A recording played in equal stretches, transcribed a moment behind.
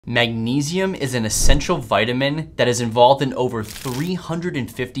Magnesium is an essential vitamin that is involved in over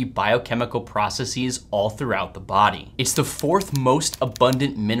 350 biochemical processes all throughout the body. It's the fourth most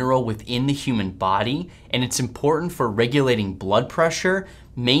abundant mineral within the human body, and it's important for regulating blood pressure,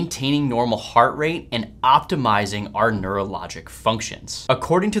 maintaining normal heart rate, and optimizing our neurologic functions.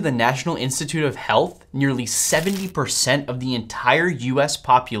 According to the National Institute of Health, nearly 70% of the entire US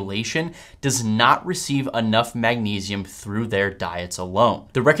population does not receive enough magnesium through their diets alone.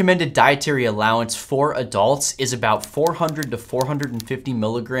 The recommended dietary allowance for adults is about 400 to 450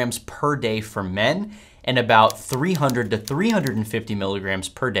 milligrams per day for men, and about 300 to 350 milligrams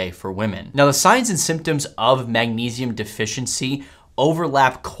per day for women. Now, the signs and symptoms of magnesium deficiency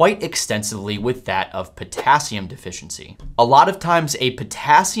overlap quite extensively with that of potassium deficiency. A lot of times a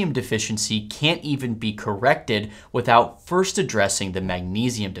potassium deficiency can't even be corrected without first addressing the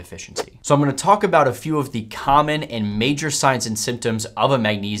magnesium deficiency. So I'm going to talk about a few of the common and major signs and symptoms of a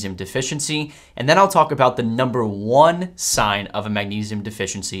magnesium deficiency, and then I'll talk about the number one sign of a magnesium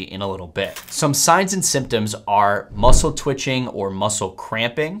deficiency in a little bit. Some signs and symptoms are muscle twitching or muscle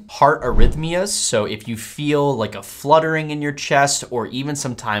cramping, heart arrhythmias, so if you feel like a fluttering in your chest or even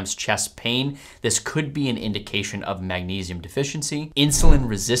sometimes chest pain, this could be an indication of magnesium deficiency. Insulin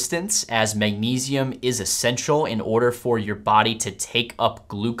resistance, as magnesium is essential in order for your body to take up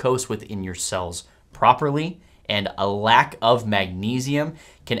glucose within your cells properly, and a lack of magnesium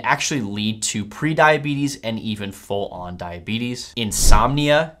can actually lead to prediabetes and even full-on diabetes.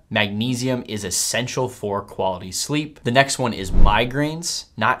 Insomnia, magnesium is essential for quality sleep. The next one is migraines.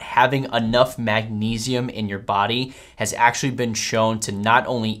 Not having enough magnesium in your body has actually been shown to not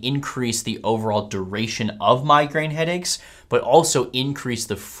only increase the overall duration of migraine headaches, but also increase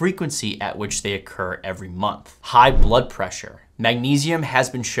the frequency at which they occur every month. High blood pressure. Magnesium has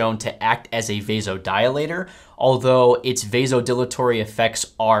been shown to act as a vasodilator. Although its vasodilatory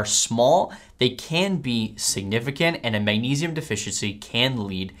effects are small, they can be significant, and a magnesium deficiency can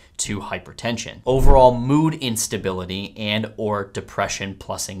lead to hypertension. Overall mood instability and or depression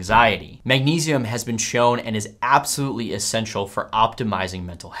plus anxiety. Magnesium has been shown and is absolutely essential for optimizing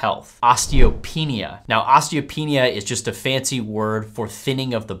mental health. Osteopenia. Now, osteopenia is just a fancy word for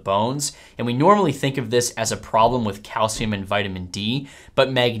thinning of the bones, and we normally think of this as a problem with calcium and vitamin D,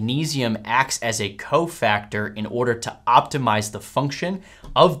 but magnesium acts as a cofactor in order to optimize the function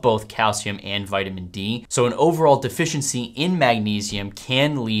of both calcium and vitamin D. So an overall deficiency in magnesium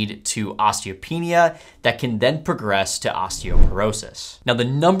can lead to osteopenia that can then progress to osteoporosis. Now, the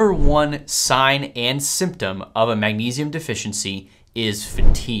number one sign and symptom of a magnesium deficiency is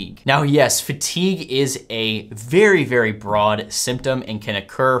fatigue. Now, yes, fatigue is a very, very broad symptom and can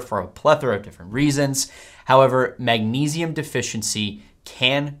occur for a plethora of different reasons. However, magnesium deficiency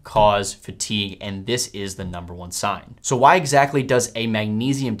can cause fatigue, and this is the number one sign. So why exactly does a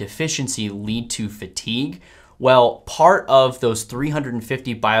magnesium deficiency lead to fatigue? Well, part of those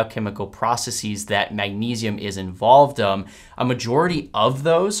 350 biochemical processes that magnesium is involved in, a majority of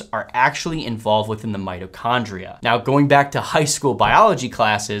those are actually involved within the mitochondria. Now, going back to high school biology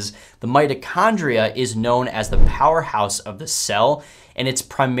classes, the mitochondria is known as the powerhouse of the cell, and it's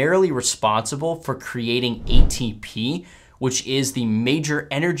primarily responsible for creating ATP, which is the major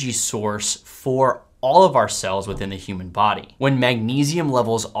energy source for all of our cells within the human body. When magnesium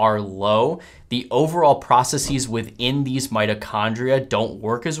levels are low, the overall processes within these mitochondria don't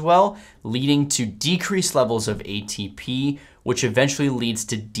work as well, leading to decreased levels of ATP, which eventually leads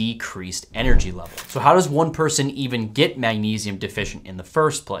to decreased energy levels. So how does one person even get magnesium deficient in the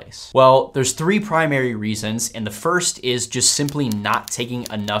first place? Well, there's three primary reasons, and the first is just simply not taking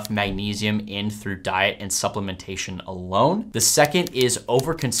enough magnesium in through diet and supplementation alone. The second is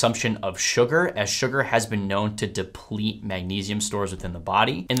overconsumption of sugar, as sugar has been known to deplete magnesium stores within the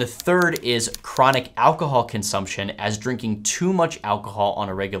body. And the third is chronic alcohol consumption, as drinking too much alcohol on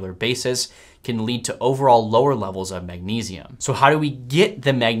a regular basis can lead to overall lower levels of magnesium. So how do we get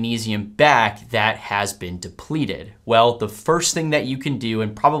the magnesium back that has been depleted? Well, the first thing that you can do,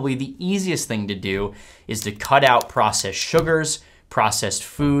 and probably the easiest thing to do, is to cut out processed sugars, processed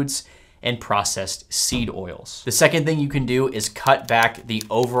foods, and processed seed oils. The second thing you can do is cut back the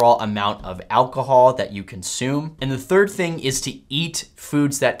overall amount of alcohol that you consume. And the third thing is to eat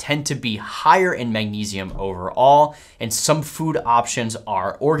foods that tend to be higher in magnesium overall. And some food options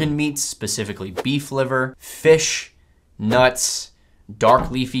are organ meats, specifically beef liver, fish, nuts,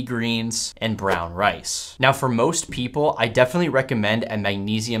 dark leafy greens, and brown rice. Now, for most people, I definitely recommend a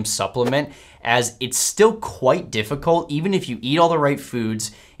magnesium supplement, as it's still quite difficult, even if you eat all the right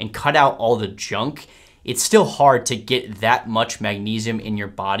foods and cut out all the junk. it's still hard to get that much magnesium in your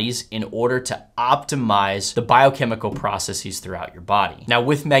bodies in order to optimize the biochemical processes throughout your body. Now,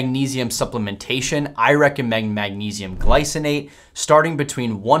 with magnesium supplementation, I recommend magnesium glycinate starting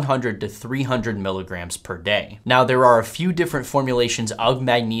between 100 to 300 milligrams per day. Now, there are a few different formulations of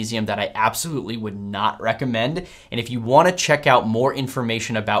magnesium that I absolutely would not recommend. And if you want to check out more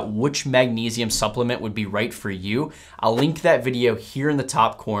information about which magnesium supplement would be right for you, I'll link that video here in the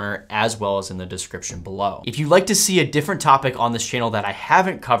top corner as well as in the description below. If you'd like to see a different topic on this channel that I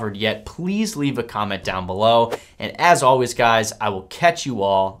haven't covered yet, please leave a comment down below. And as always, guys, I will catch you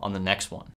all on the next one.